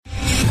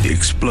The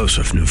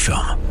explosive new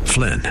film,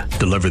 Flynn,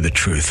 deliver the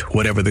truth,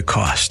 whatever the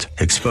cost.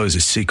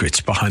 Exposes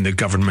secrets behind the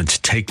government's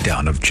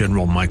takedown of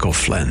General Michael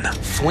Flynn.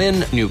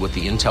 Flynn knew what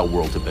the intel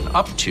world had been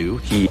up to.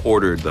 He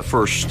ordered the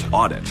first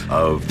audit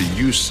of the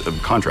use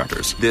of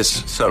contractors.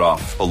 This set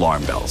off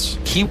alarm bells.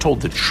 He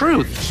told the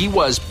truth. He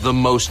was the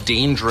most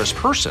dangerous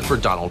person for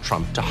Donald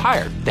Trump to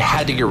hire. They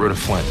had to get rid of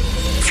Flynn.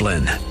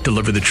 Flynn,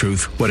 deliver the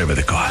truth, whatever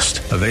the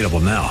cost. Available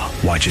now.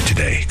 Watch it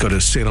today. Go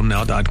to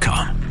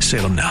salemnow.com.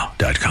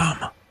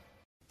 salemnow.com.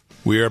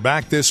 We are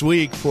back this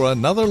week for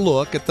another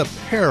look at the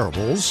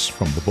parables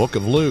from the book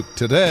of Luke.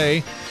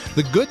 Today,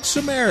 the Good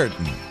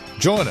Samaritan.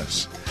 Join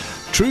us.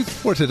 Truth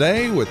for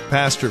Today with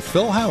Pastor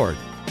Phil Howard.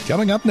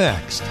 Coming up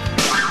next.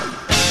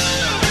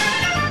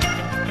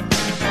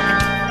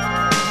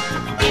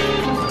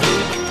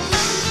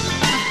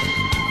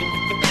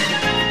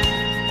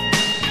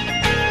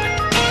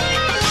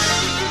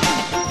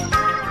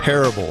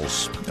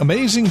 Parables,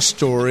 amazing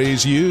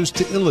stories used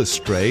to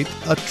illustrate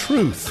a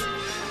truth.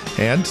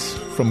 And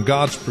from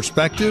God's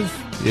perspective,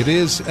 it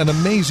is an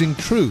amazing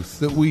truth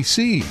that we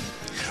see.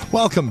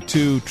 Welcome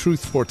to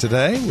Truth for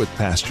Today with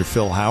Pastor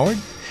Phil Howard.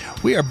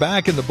 We are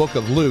back in the book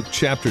of Luke,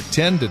 chapter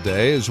 10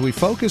 today, as we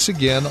focus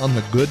again on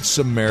the Good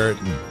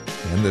Samaritan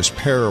and this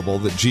parable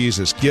that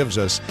Jesus gives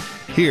us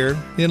here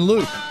in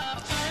Luke.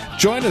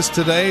 Join us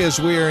today as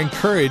we are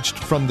encouraged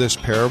from this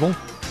parable.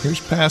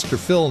 Here's Pastor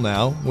Phil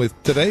now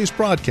with today's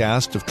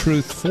broadcast of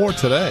Truth for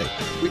Today.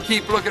 We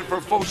keep looking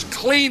for folks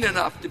clean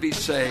enough to be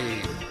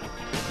saved.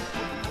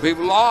 We've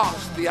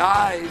lost the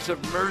eyes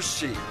of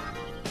mercy.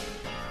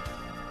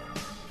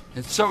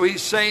 And so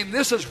he's saying,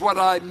 this is what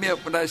I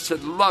meant when I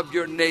said, love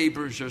your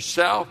neighbor as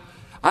yourself.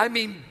 I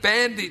mean,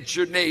 bandage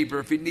your neighbor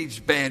if he needs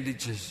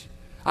bandages.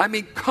 I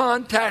mean,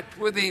 contact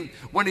with him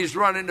when he's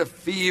running a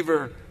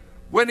fever,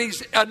 when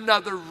he's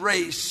another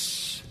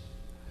race,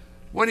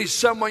 when he's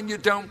someone you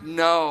don't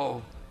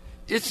know.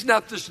 It's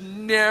not this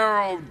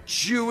narrow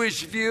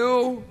Jewish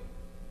view.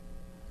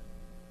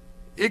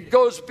 It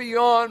goes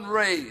beyond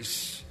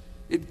race.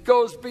 It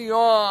goes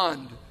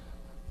beyond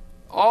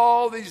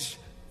all these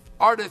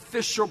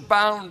artificial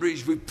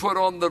boundaries we put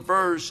on the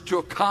verse to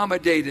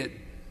accommodate it.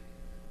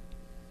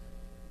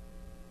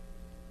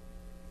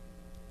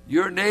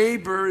 Your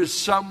neighbor is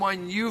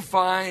someone you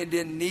find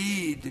in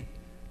need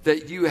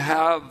that you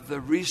have the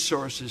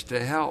resources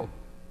to help.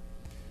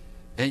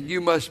 And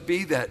you must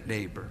be that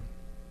neighbor.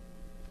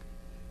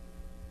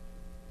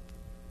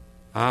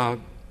 The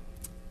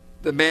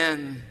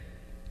man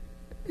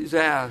is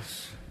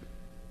asked,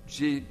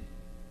 gee,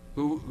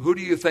 who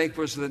do you think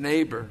was the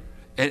neighbor?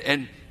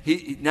 And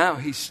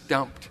he's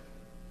stumped.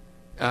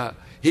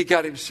 He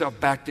got himself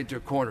backed into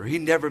a corner. He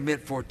never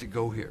meant for it to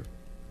go here.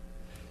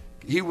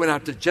 He went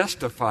out to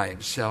justify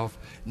himself.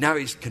 Now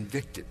he's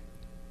convicted.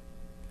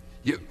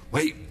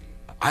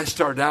 I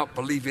started out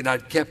believing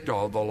I'd kept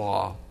all the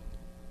law.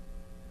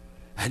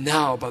 And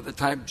now, by the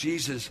time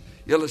Jesus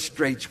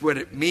illustrates what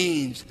it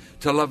means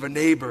to love a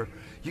neighbor,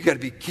 you got to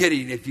be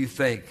kidding if you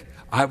think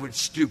I would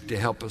stoop to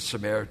help a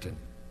Samaritan.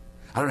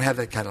 I don't have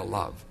that kind of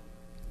love.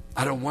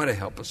 I don't want to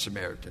help a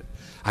Samaritan.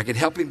 I can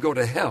help him go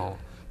to hell,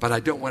 but I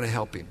don't want to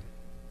help him.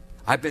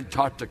 I've been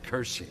taught to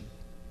curse him.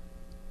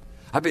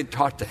 I've been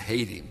taught to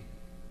hate him.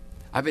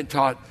 I've been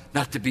taught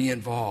not to be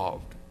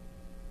involved.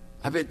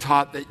 I've been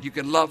taught that you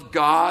can love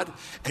God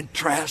and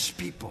trash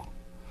people.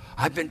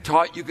 I've been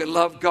taught you can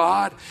love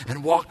God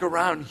and walk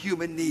around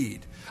human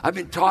need. I've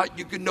been taught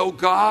you can know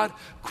God,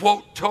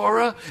 quote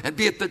Torah, and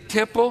be at the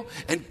temple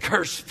and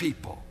curse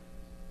people.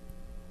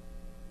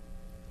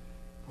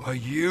 Well,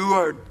 you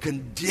are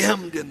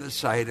condemned in the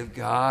sight of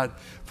God,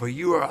 for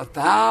you are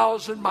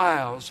 1,000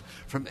 miles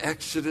from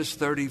Exodus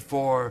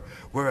 34,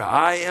 where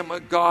I am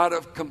a God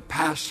of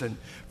compassion,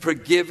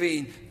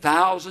 forgiving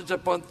thousands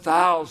upon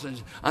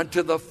thousands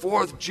unto the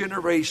fourth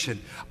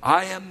generation.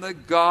 I am the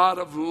God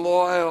of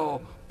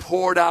loyal,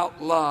 poured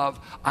out love.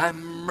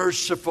 I'm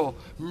merciful.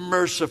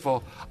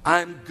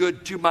 I'm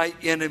good to my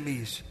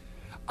enemies.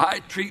 I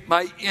treat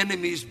my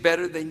enemies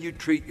better than you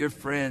treat your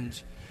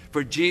friends.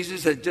 For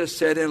Jesus had just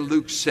said in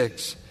Luke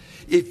 6,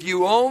 if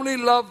you only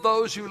love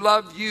those who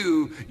love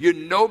you, you're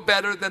no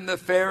better than the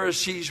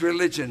Pharisees'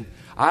 religion.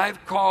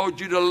 I've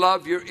called you to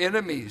love your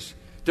enemies,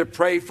 to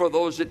pray for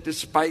those that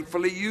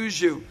despitefully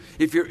use you.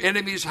 If your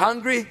enemy's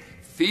hungry,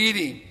 feed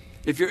him.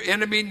 If your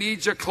enemy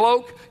needs a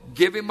cloak,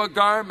 give him a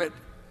garment.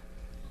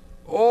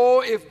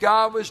 Oh, if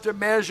God was to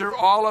measure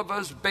all of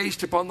us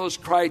based upon those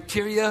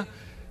criteria,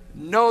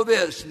 know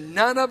this,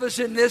 none of us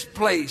in this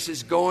place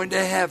is going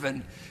to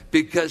heaven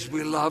because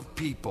we love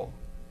people.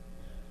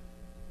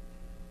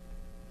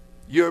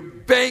 You're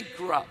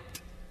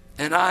bankrupt,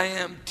 and I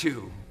am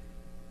too.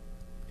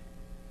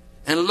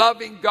 And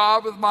loving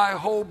God with my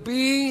whole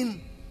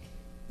being,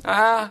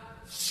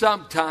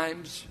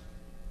 sometimes.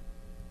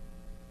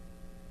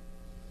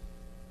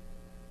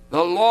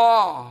 The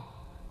law,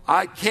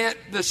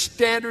 the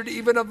standard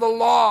even of the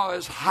law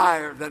is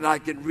higher than I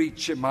can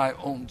reach in my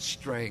own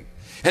strength.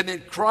 And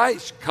then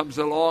Christ comes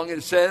along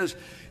and says,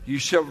 you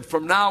shall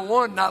from now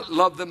on not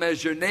love them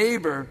as your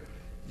neighbor.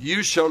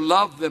 You shall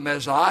love them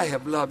as I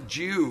have loved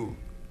you.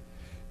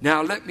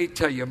 Now, let me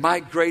tell you,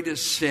 my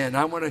greatest sin,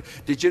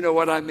 did you know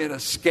what? I'm in a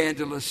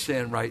scandalous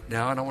sin right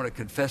now, and I want to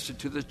confess it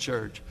to the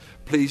church.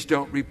 Please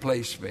don't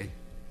replace me,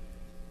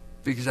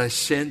 because I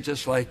sin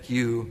just like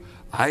you.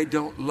 I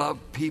don't love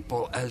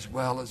people as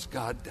well as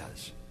God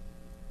does,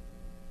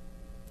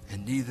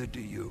 and neither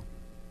do you.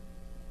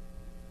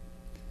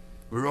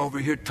 We're over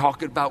here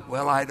talking about,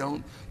 well, I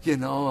don't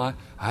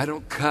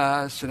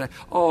cuss.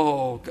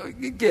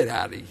 Get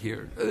out of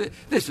here.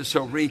 This is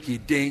so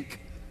rinky-dink.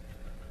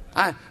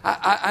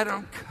 I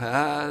don't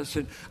cuss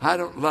and I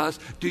don't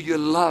lust. Do you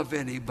love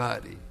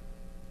anybody?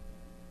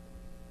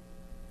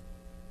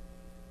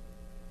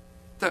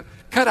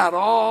 Cut out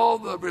all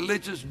the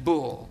religious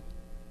bull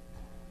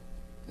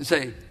and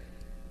say,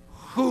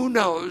 who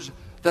knows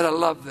that I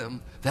love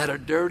them that are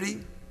dirty,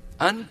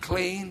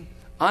 unclean,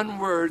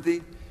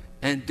 unworthy,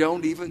 and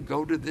don't even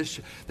go to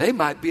this. They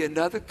might be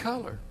another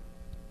color.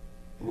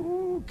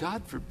 Ooh,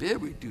 God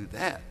forbid we do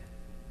that.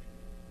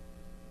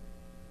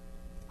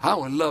 I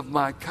want to love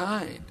my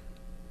kind,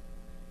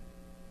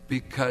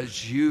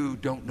 because you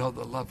don't know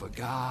the love of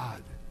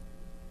God,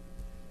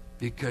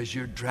 because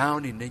you're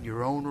drowning in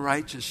your own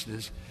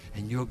righteousness,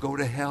 and you'll go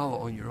to hell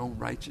on your own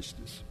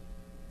righteousness.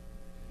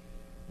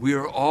 We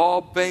are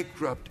all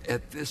bankrupt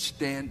at this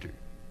standard.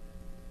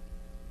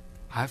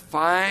 I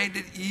find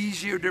it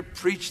easier to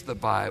preach the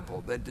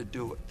Bible than to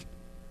do it.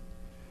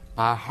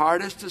 My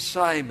hardest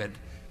assignment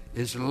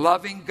is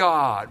loving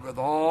God with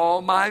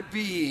all my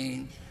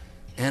being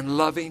and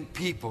loving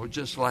people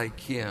just like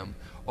Him.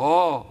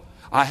 Oh,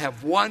 I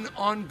have one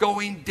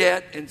ongoing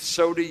debt, and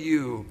so do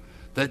you.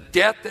 The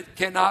debt that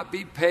cannot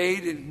be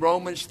paid in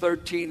Romans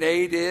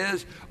 13:8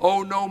 is,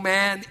 owe no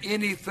man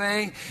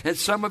anything. And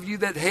some of you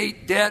that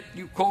hate debt,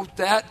 you quote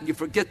that and you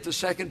forget the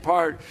second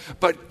part.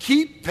 But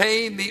keep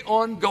paying the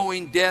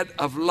ongoing debt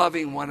of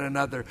loving one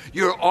another.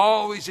 You're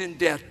always in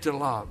debt to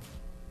love.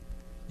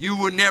 You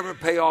will never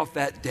pay off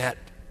that debt.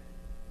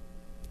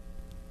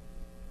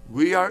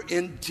 We are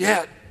in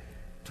debt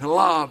to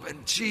love,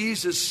 and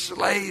Jesus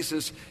slays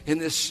us in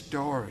this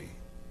story.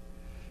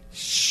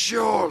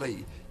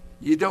 Surely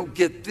you don't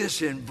get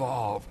this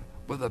involved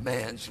with a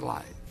man's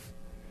life.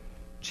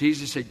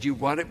 Jesus said, you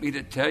wanted me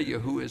to tell you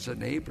who is a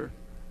neighbor?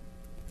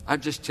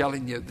 I'm just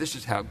telling you, this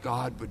is how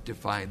God would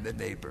define the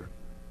neighbor.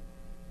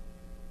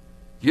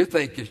 You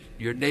think it's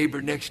your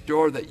neighbor next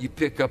door that you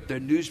pick up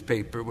their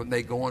newspaper when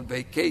they go on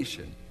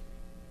vacation.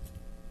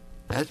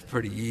 That's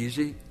pretty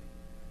easy.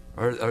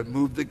 Or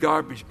move the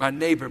garbage. My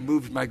neighbor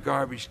moves my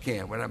garbage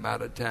can when I'm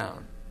out of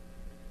town.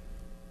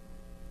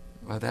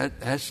 Well,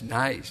 that's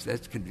nice.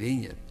 That's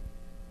convenient.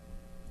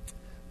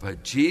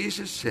 But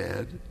Jesus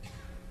said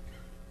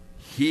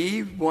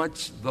He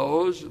wants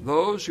those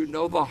who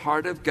know the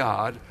heart of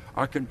God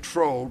are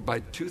controlled by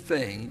two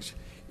things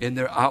in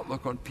their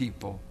outlook on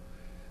people.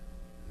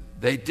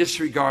 They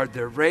disregard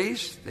their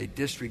race. They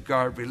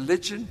disregard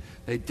religion.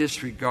 They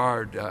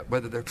disregard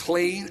whether they're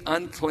clean,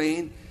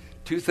 unclean.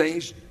 Two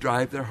things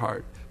drive their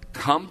heart: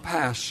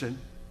 compassion,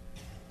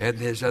 and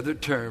his other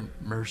term,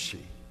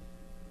 mercy.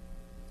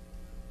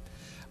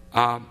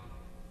 Let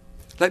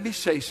me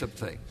say some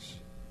things.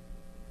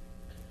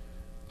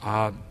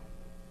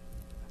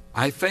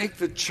 I think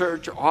the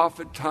church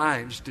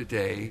oftentimes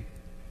today,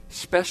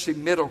 especially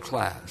middle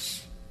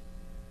class,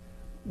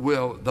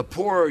 the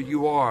poorer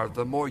you are,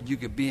 the more you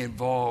can be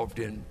involved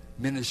in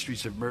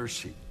ministries of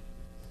mercy.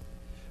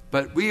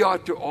 But we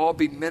ought to all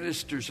be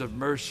ministers of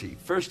mercy.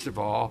 First of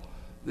all,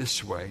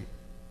 this way.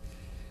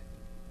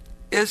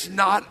 Is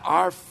not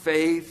our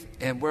faith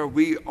and where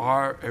we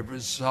are a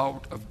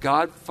result of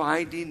God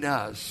finding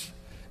us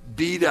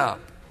beat up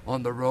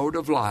on the road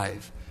of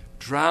life,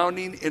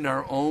 drowning in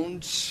our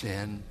own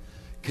sin,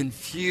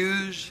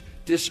 confused,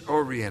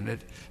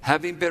 disoriented,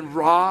 having been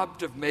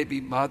robbed of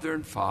maybe mother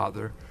and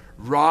father,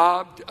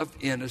 robbed of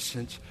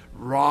innocence,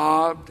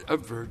 robbed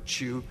of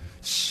virtue?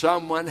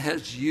 Someone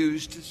has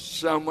used us,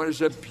 someone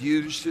has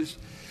abused us,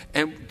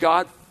 and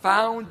God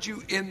found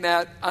you in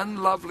that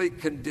unlovely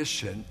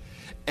condition,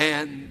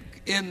 and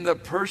in the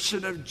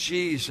person of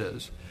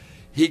Jesus,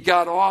 He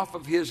got off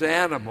of His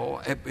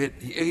animal.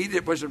 He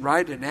wasn't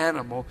right an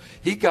animal.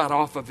 He got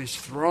off of His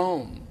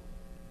throne.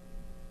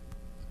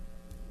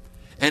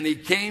 And He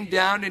came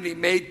down and He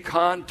made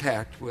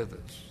contact with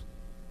us.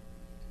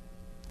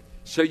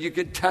 So you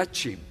could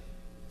touch Him.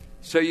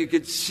 So you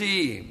could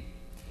see Him.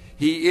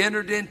 He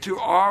entered into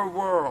our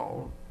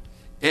world.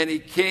 And He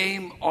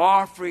came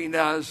offering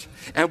us,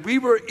 and we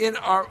were in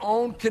our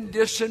own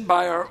condition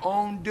by our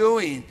own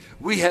doing.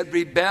 We had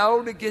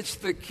rebelled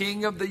against the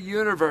King of the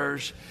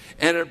universe,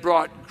 and it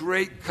brought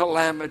great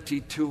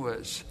calamity to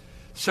us.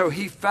 So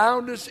He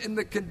found us in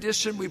the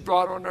condition we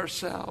brought on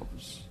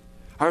ourselves.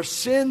 Our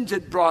sins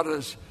had brought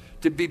us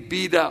to be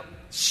beat up,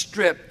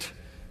 stripped,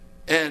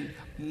 and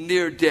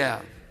near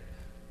death.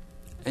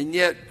 And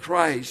yet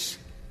Christ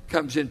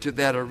comes into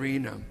that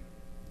arena.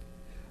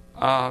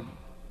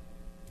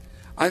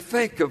 I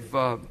think of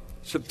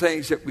some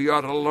things that we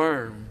ought to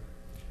learn.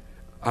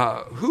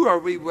 Who are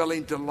we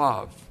willing to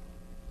love?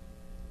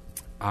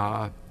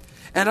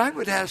 And I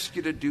would ask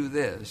you to do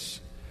this.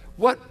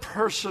 What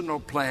personal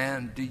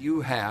plan do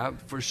you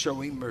have for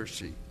showing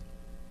mercy?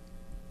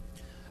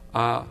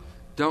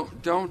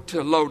 Don't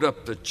load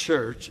up the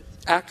church.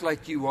 Act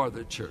like you are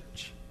the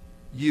church.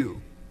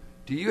 You.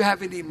 Do you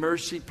have any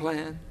mercy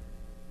plan?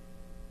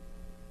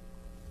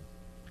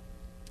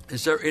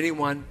 Is there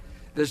anyone?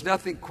 There's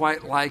nothing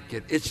quite like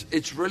it.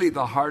 It's really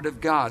the heart of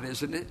God,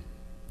 isn't it?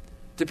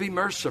 To be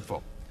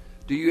merciful.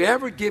 Do you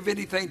ever give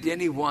anything to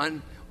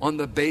anyone on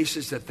the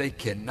basis that they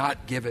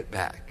cannot give it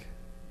back?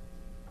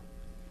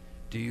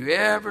 Do you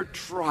ever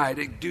try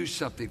to do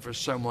something for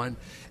someone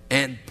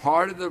and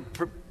part of the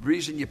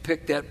reason you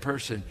pick that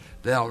person,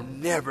 they'll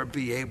never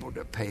be able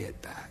to pay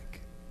it back?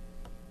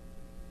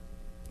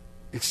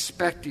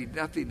 Expecting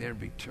nothing in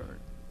return.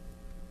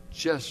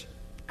 Just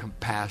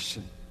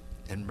compassion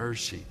and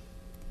mercy.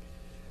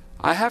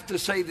 I have to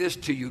say this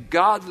to you.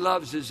 God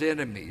loves his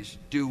enemies.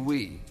 Do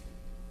we?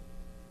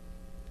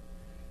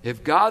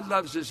 If God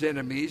loves his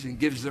enemies and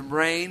gives them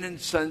rain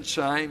and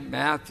sunshine,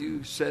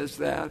 Matthew says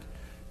that,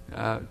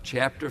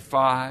 chapter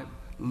 5,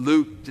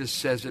 Luke just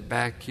says it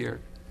back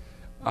here.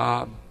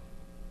 And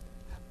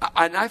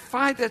I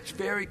find that's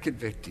very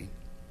convicting.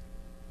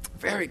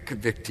 Very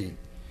convicting.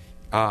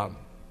 I've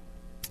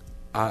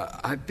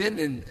been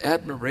in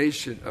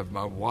admiration of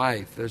my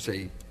wife. There's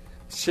a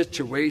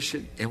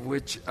situation in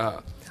which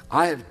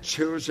I have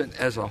chosen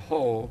as a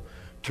whole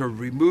to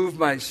remove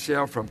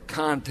myself from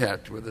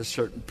contact with a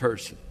certain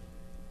person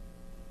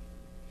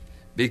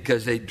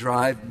because they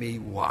drive me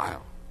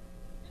wild.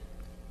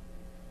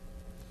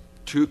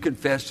 True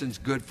confession's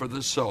good for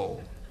the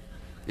soul.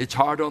 It's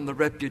hard on the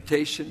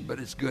reputation, but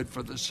it's good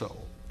for the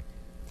soul.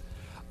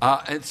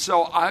 And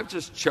so I've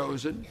just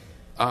chosen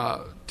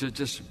to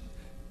just,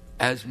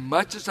 as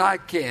much as I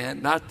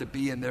can, not to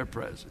be in their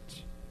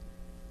presence.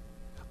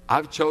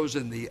 I've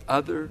chosen the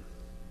other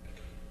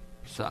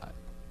side.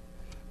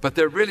 But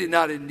they're really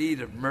not in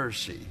need of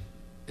mercy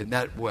in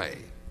that way.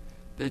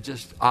 They're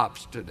just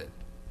obstinate.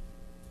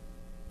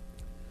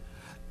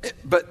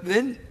 But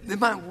then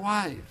my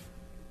wife,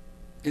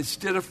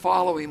 instead of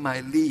following my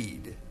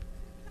lead,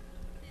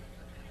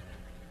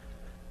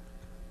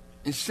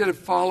 instead of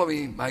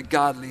following my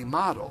godly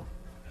model,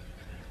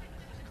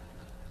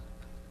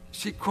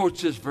 she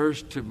quotes this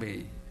verse to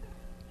me.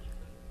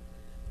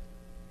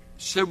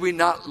 Should we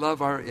not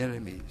love our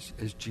enemies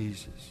as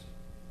Jesus?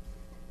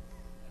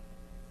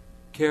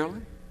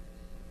 Carolyn?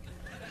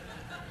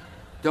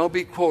 Don't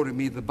be quoting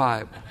me the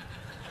Bible.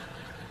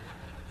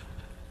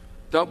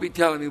 Don't be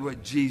telling me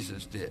what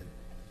Jesus did.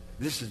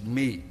 This is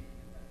me.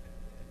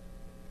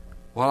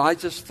 Well, I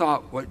just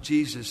thought what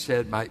Jesus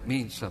said might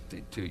mean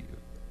something to you.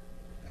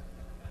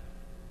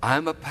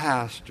 I'm a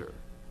pastor.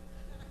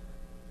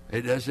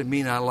 It doesn't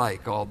mean I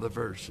like all the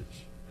verses.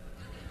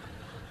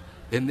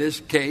 In this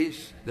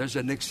case, there's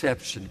an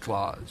exception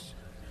clause.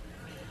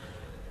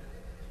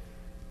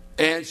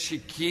 And she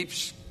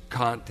keeps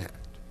contact.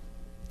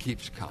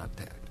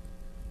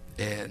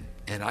 And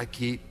I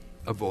keep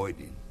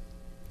avoiding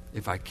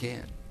if I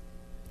can.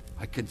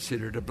 I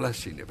consider it a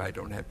blessing if I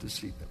don't have to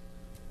see them.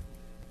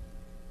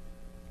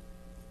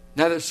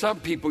 Now, there's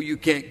some people you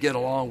can't get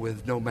along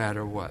with no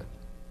matter what.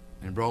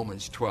 And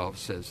Romans 12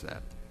 says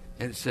that.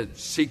 And it said,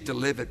 seek to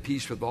live at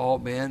peace with all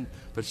men,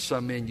 but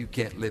some men you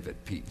can't live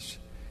at peace.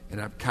 And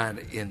I'm kind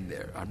of in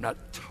there. I'm not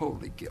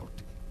totally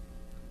guilty.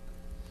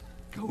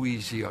 Go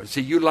easy on.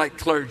 See, you like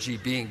clergy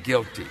being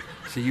guilty.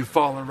 See, you've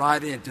fallen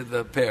right into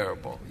the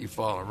parable.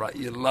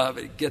 You love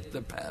it. Get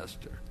the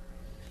pastor.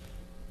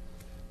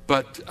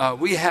 But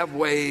we have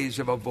ways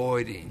of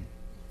avoiding.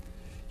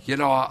 You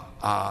know,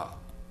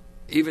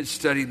 even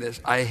studying this,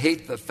 I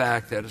hate the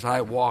fact that as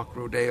I walk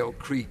Rodeo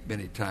Creek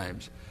many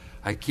times,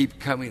 I keep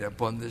coming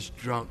upon this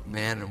drunk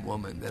man and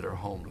woman that are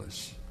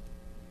homeless.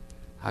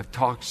 I've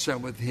talked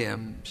some with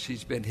him.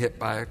 She's been hit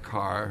by a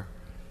car.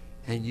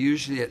 And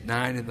usually at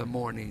 9 in the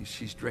morning,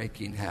 she's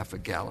drinking half a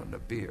gallon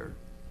of beer.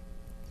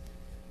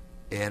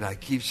 And I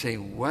keep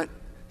saying, what?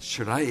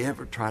 Should I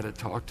ever try to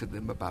talk to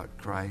them about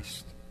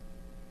Christ?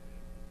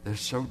 They're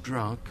so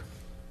drunk.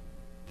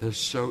 They're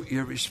so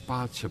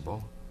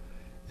irresponsible.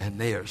 And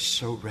they are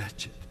so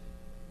wretched.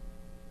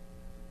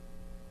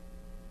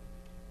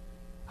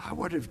 I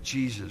wonder if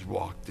Jesus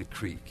walked the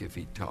creek if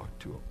he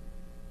talked to them.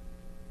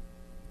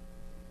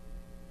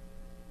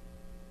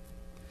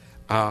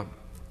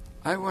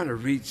 I want to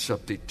read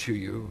something to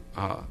you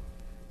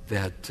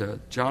that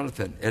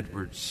Jonathan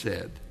Edwards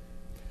said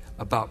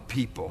about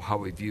people, how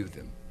we view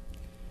them.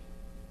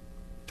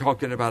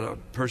 Talking about a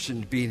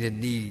person being in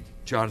need,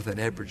 Jonathan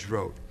Edwards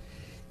wrote,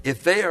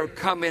 if they are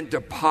come into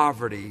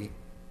poverty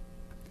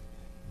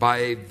by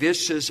a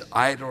vicious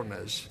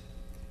idleness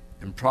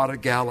and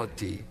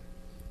prodigality,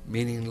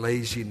 meaning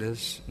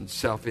laziness and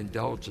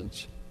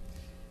self-indulgence,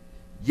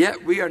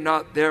 yet we are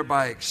not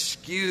thereby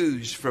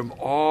excused from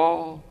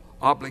all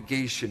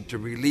obligation to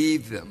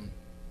relieve them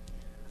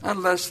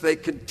unless they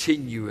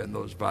continue in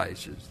those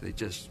vices. They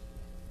just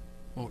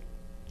won't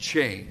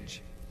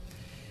change.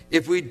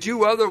 If we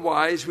do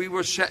otherwise,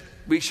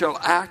 we shall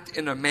act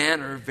in a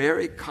manner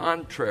very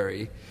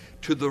contrary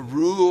to the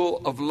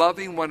rule of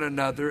loving one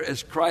another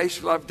as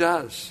Christ loved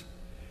us.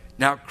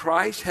 Now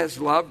Christ has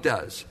loved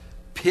us,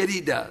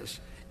 pitied us,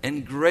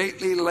 and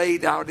greatly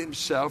laid out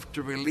himself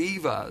to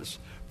relieve us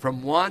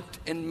from want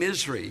and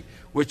misery,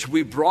 which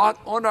we brought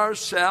on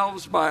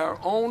ourselves by our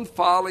own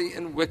folly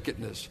and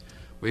wickedness.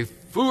 We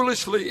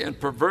foolishly and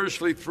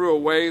perversely threw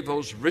away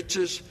those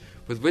riches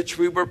with which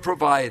we were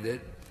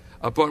provided,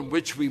 upon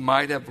which we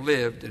might have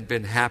lived and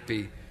been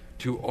happy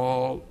to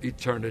all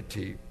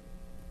eternity.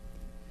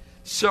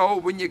 So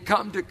when you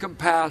come to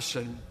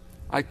compassion,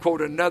 I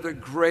quote another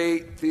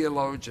great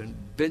theologian,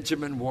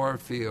 Benjamin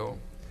Warfield,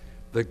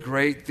 the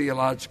great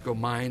theological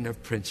mind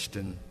of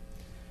Princeton,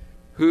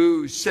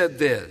 who said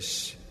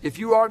this: if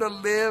you are to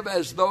live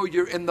as though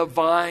you're in the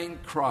vine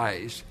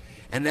Christ,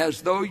 and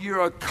as though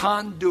you're a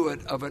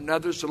conduit of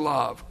another's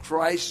love,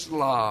 Christ's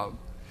love,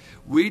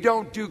 we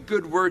don't do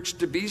good works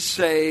to be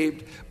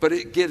saved, but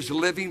it gives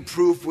living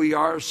proof we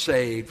are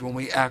saved when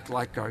we act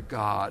like our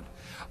God.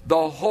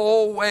 The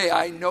whole way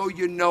I know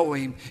you know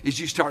him is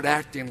you start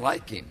acting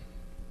like him.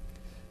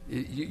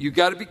 You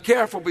got to be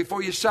careful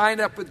before you sign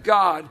up with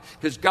God,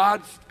 because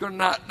God's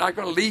not going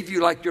to leave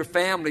you like your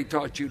family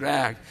taught you to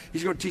act.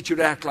 He's going to teach you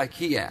to act like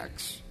he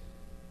acts.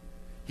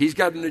 He's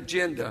got an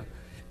agenda.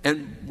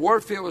 And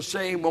Warfield was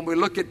saying when we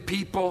look at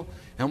people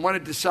and want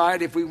to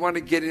decide if we want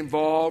to get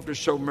involved or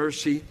show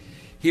mercy,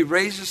 he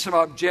raises some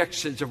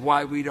objections of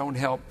why we don't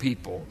help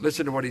people.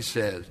 Listen to what he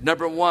says.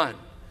 Number one,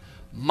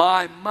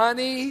 my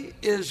money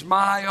is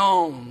my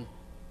own.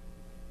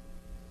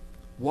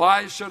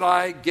 Why should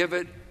I give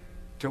it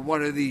to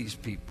one of these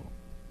people?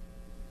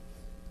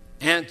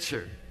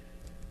 Answer: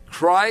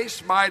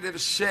 Christ might have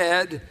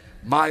said,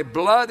 my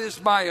blood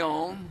is my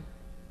own,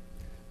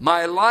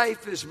 my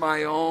life is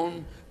my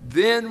own,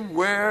 then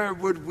where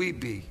would we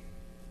be?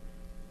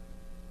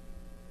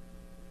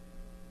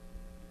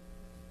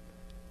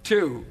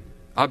 2,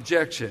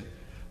 objection.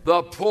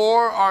 The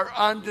poor are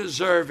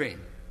undeserving.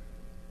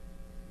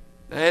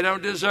 They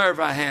don't deserve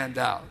a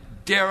handout.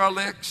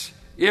 Derelicts,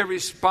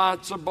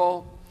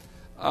 irresponsible,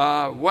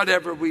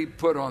 whatever we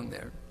put on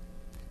there.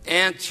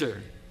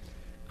 Answer: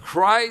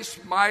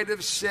 Christ might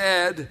have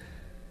said,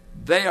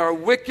 they are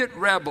wicked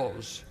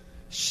rebels.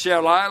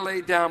 Shall I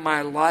lay down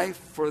my life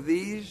for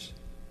these?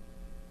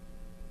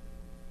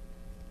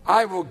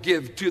 I will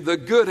give to the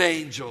good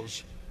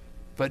angels,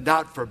 but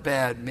not for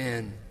bad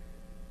men.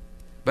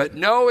 But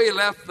no, he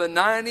left the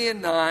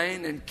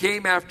 99 and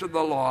came after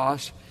the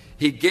lost.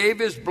 He gave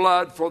his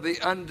blood for the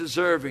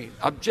undeserving.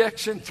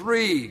 Objection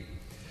 3,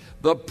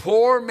 the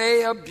poor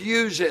may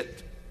abuse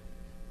it.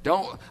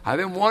 I've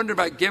been wondering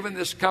about giving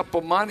this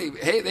couple money.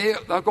 Hey,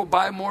 they'll go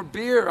buy more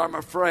beer, I'm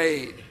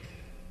afraid.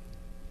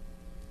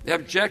 The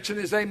objection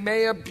is they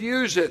may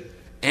abuse it.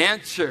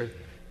 Answer: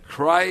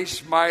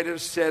 Christ might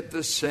have said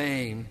the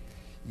same,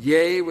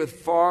 yea,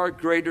 with far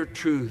greater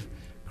truth.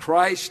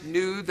 Christ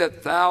knew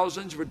that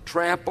thousands would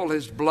trample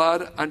his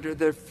blood under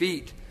their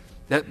feet,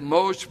 that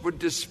most would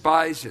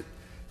despise it,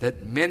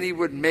 that many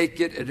would make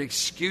it an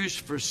excuse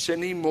for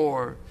sinning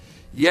more.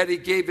 Yet he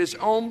gave his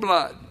own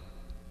blood.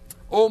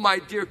 Oh, my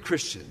dear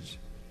Christians,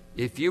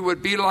 if you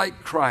would be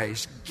like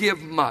Christ,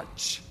 give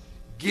much,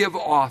 give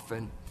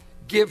often,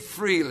 give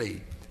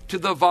freely to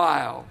the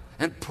vile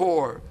and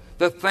poor,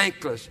 the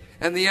thankless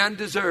and the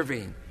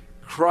undeserving.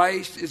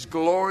 Christ is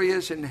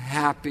glorious and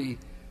happy,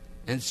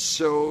 and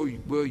so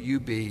will you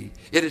be.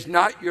 It is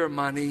not your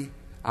money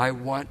I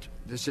want,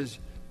 this is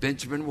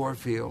Benjamin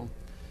Warfield,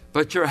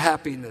 but your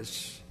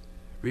happiness.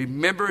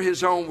 Remember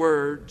his own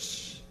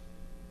words: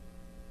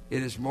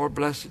 it is more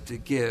blessed to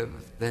give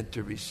than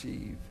to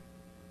receive.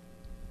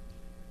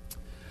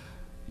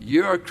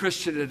 You're a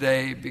Christian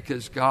today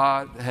because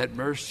God had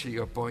mercy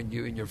upon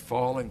you in your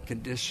fallen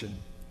condition.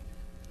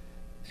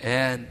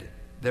 And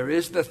there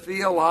is the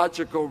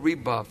theological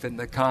rebuff in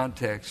the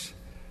context.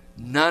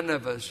 None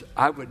of us,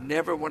 I would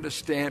never want to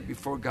stand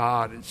before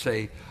God and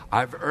say,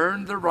 I've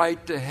earned the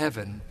right to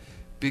heaven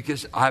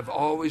because I've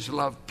always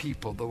loved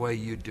people the way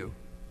you do.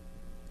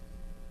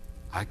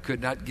 I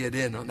could not get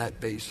in on that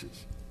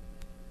basis.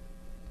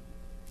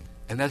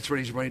 And that's what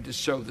he's wanting to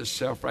show this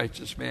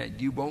self-righteous man.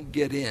 You won't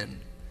get in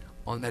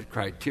on that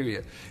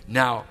criteria.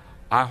 Now,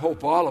 I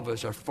hope all of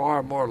us are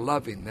far more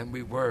loving than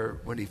we were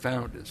when he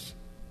found us.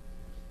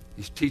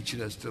 He's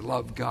teaching us to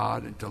love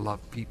God and to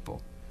love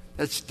people.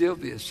 That's still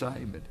the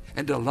assignment.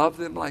 And to love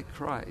them like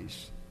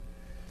Christ.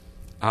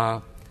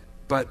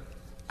 But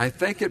I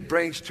think it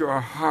brings to our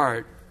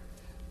heart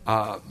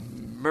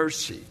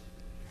mercy.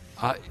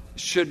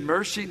 Should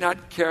mercy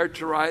not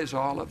characterize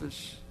all of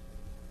us?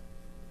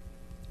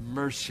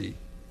 Mercy.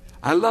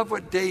 I love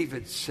what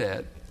David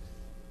said.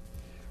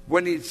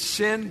 When he'd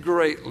sinned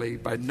greatly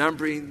by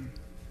numbering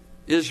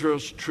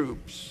Israel's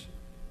troops,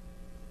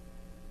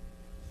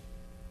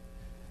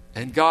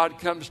 and God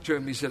comes to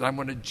him, he said, I'm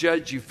going to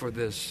judge you for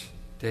this,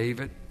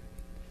 David,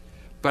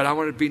 but I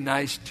want to be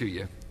nice to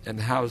you. And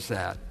how's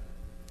that?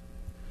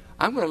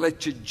 I'm going to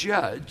let you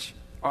judge,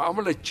 or I'm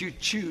going to let you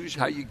choose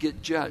how you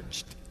get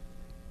judged.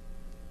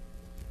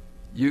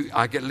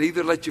 I can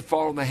either let you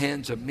fall in the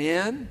hands of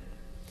men,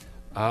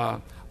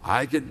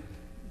 I can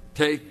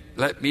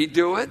let me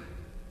do it.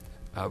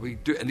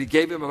 And he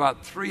gave him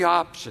about 3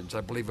 options,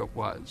 I believe it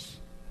was.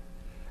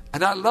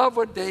 And I love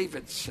what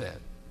David said.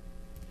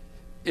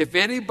 If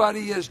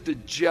anybody is to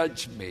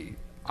judge me,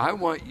 I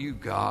want you,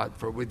 God,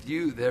 for with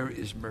you there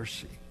is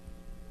mercy.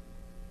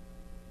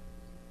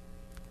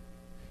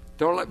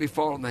 Don't let me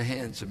fall in the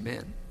hands of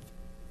men.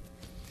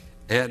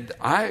 And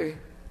I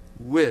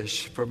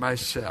wish for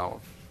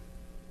myself,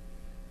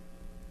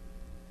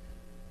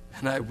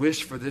 and I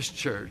wish for this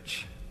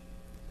church,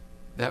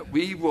 that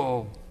we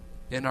will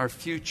in our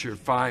future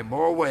find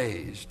more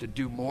ways to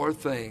do more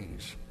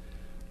things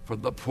for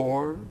the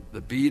poor,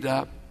 the beat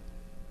up,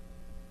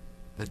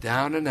 the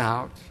down and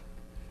out,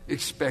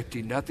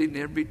 expecting nothing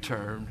in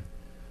return,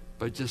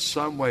 but just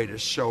some way to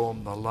show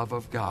them the love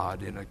of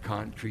God in a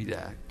concrete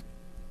act.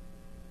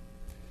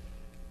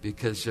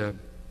 Because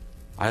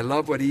I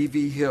love what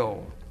E.V.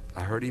 Hill,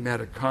 I heard him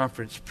at a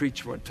conference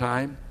preach one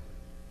time,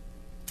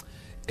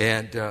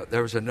 and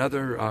there was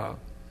another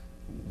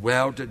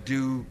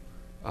well-to-do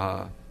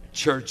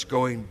church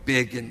going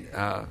big in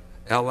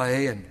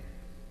L.A., and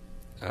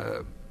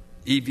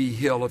E.V.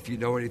 Hill, if you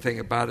know anything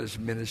about his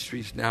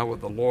ministries now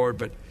with the Lord,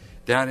 but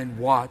down in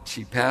Watts,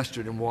 he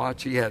pastored in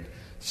Watts. He had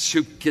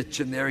soup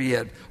kitchen there. He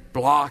had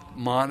block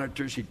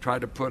monitors. He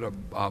tried to put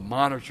a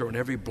monitor on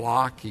every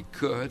block he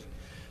could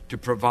to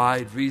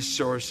provide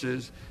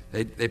resources.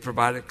 They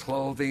provided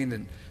clothing,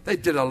 and they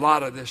did a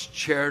lot of this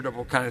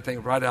charitable kind of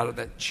thing right out of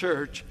that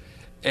church.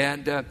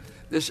 And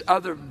this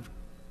other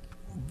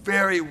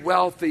very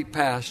wealthy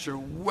pastor,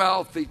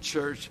 wealthy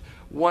church,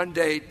 one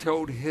day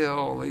told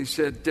Hill, he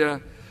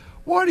said,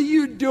 what are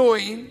you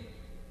doing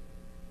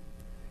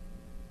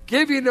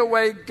giving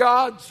away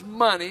God's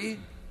money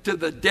to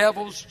the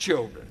devil's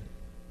children?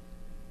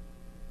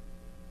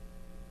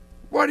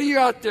 What are you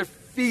out there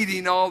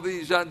feeding all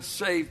these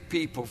unsaved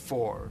people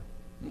for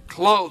and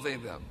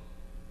clothing them?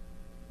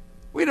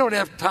 We don't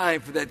have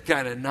time for that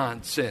kind of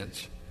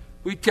nonsense.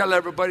 We tell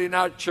everybody in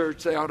our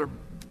church they ought to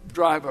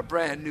drive a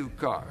brand new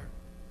car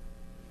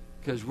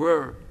because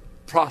we're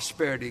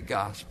prosperity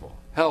gospel,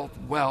 health,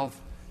 wealth,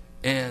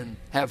 and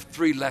have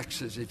 3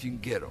 Lexus if you can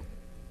get them.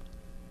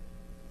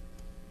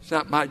 It's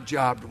not my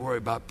job to worry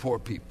about poor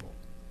people.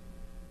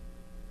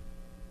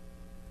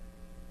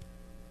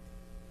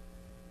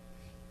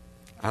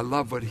 I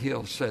love what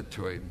Hill said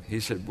to him.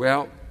 He said,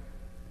 well,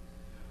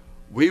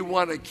 we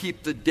want to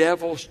keep the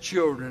devil's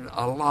children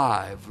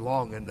alive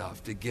long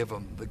enough to give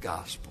them the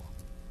gospel.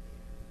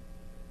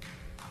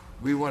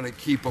 We want to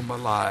keep them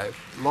alive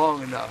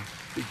long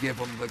enough to give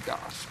them the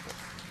gospel.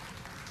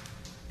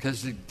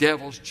 Because the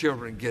devil's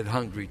children get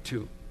hungry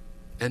too,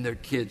 and their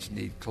kids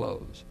need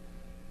clothes.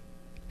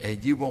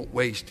 And you won't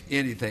waste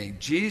anything.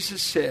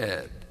 Jesus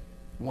said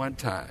one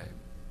time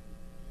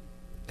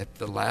at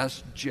the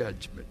last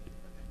judgment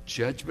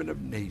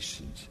of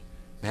nations,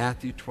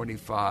 Matthew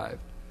 25,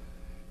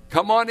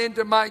 come on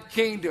into my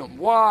kingdom.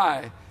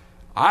 Why?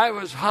 I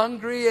was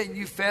hungry and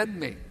you fed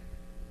me.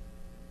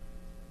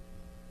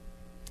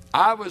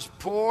 I was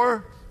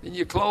poor and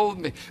you clothed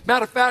me.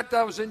 Matter of fact,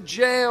 I was in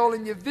jail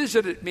and you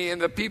visited me.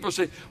 And the people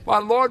say, why,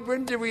 Lord,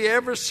 when did we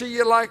ever see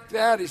you like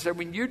that? He said,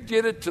 when you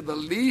did it to the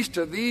least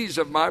of these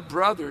of my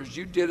brothers,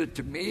 you did it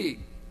to me.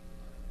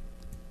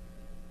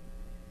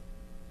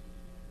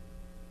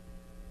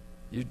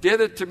 You did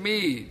it to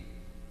me.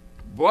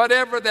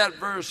 Whatever that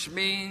verse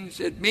means,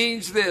 it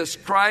means this.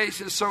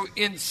 Christ is so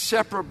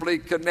inseparably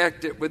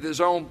connected with his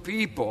own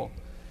people.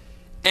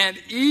 And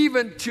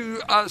even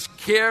to us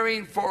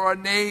caring for a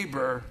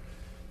neighbor,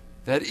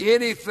 that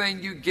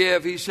anything you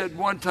give, he said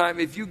one time,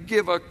 if you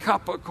give a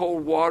cup of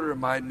cold water in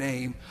my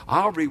name,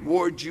 I'll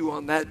reward you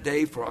on that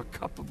day for a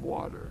cup of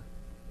water.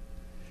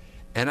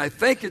 And I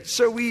think it's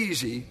so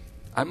easy.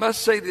 I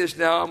must say this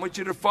now. I want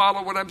you to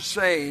follow what I'm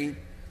saying.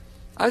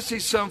 I see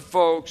some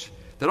folks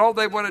that all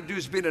they want to do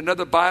is be in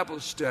another Bible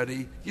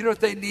study. You know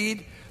what they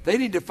need? They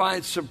need to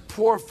find some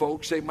poor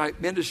folks they might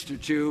minister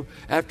to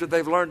after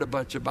they've learned a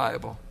bunch of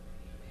Bible.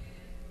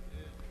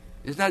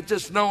 It's not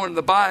just knowing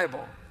the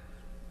Bible.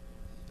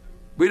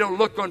 We don't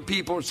look on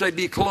people and say,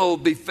 be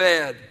clothed, be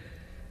fed.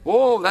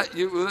 Oh,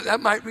 that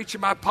might reach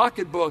in my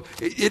pocketbook.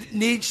 It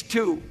needs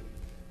to.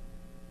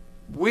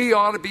 We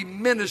ought to be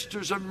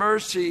ministers of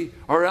mercy,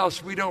 or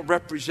else we don't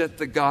represent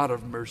the God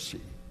of mercy.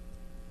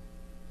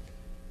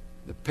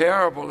 The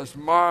parable is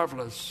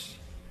marvelous,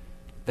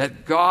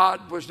 that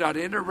God was not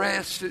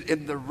interested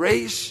in the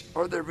race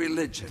or the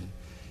religion.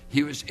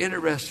 He was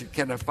interested,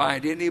 can I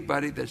find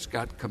anybody that's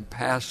got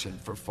compassion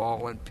for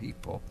fallen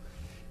people?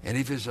 And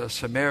if he's a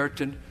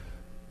Samaritan,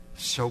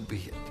 so be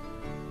it.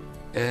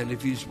 And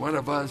if he's one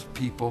of us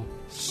people,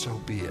 so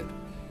be it.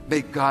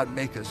 May God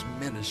make us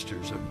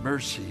ministers of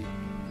mercy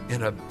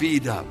in a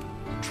beat-up,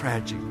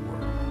 tragic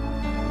world.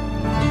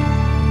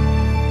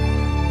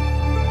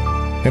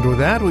 And with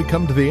that, we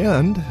come to the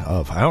end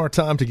of our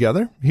time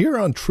together here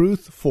on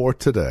Truth for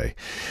Today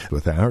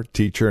with our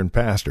teacher and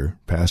pastor,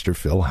 Pastor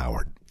Phil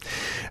Howard.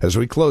 As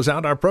we close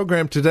out our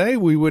program today,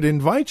 we would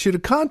invite you to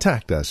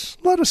contact us.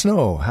 Let us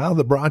know how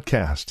the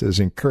broadcast has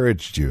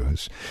encouraged you,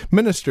 has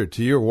ministered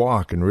to your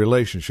walk and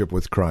relationship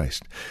with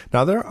Christ.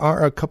 Now, there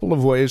are a couple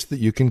of ways that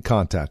you can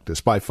contact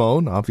us. By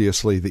phone,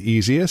 obviously the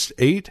easiest,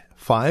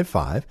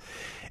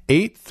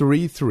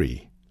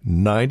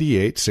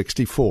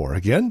 855-833-9864.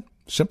 Again,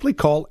 simply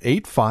call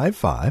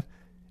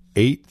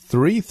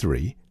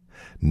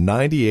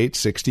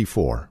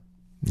 855-833-9864.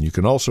 You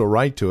can also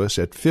write to us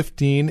at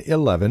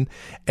 1511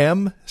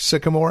 M.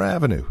 Sycamore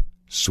Avenue,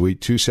 Suite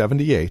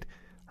 278,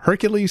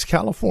 Hercules,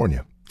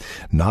 California.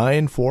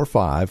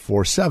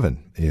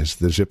 94547 is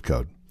the zip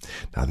code.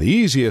 Now, the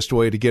easiest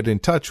way to get in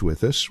touch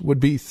with us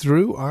would be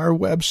through our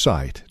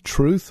website,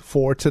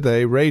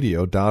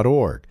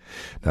 truthfortodayradio.org.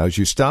 Now, as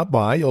you stop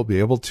by, you'll be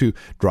able to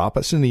drop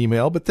us an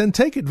email, but then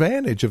take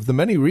advantage of the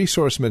many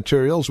resource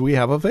materials we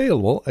have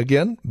available,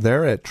 again,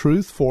 there at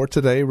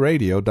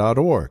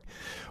truthfortodayradio.org.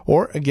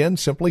 Or, again,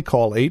 simply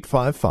call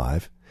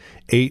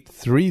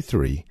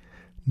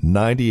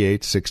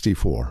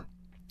 855-833-9864.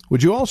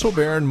 Would you also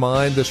bear in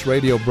mind this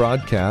radio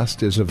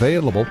broadcast is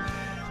available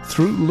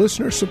through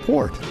listener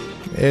support?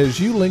 As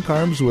you link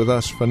arms with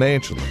us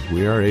financially,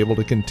 we are able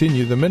to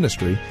continue the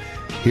ministry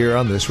here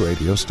on this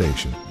radio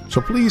station.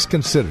 So please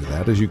consider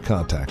that as you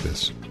contact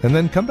us. And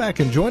then come back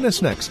and join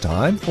us next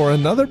time for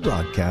another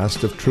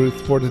broadcast of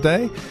Truth for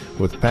Today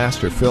with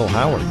Pastor Phil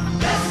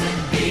Howard.